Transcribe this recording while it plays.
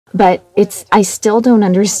But I still don't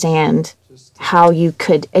understand how you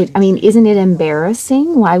could, I mean, isn't it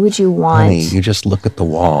embarrassing? Why would you want... Honey, you just look at the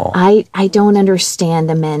wall. I don't understand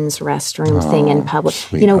the men's restroom thing in public.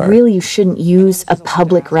 Sweetheart. You know, really, you shouldn't use a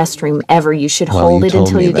public restroom ever. You should hold it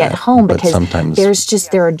until you get home, because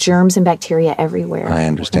there are germs and bacteria everywhere. I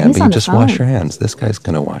understand, but you just wash your hands. This guy's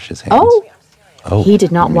going to wash his hands. Oh, he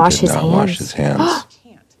did not wash his hands.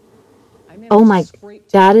 Oh my,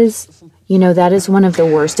 that is one of the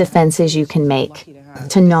worst offenses you can make,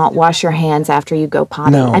 to not wash your hands after you go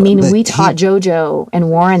potty. No, I mean, we taught JoJo and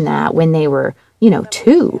Warren that when they were,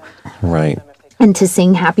 2. Right. And to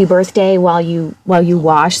sing happy birthday while you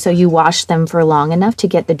wash, so you wash them for long enough to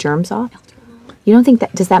get the germs off. You don't think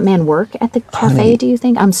does that man work at the cafe, do you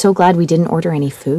think? I'm so glad we didn't order any food.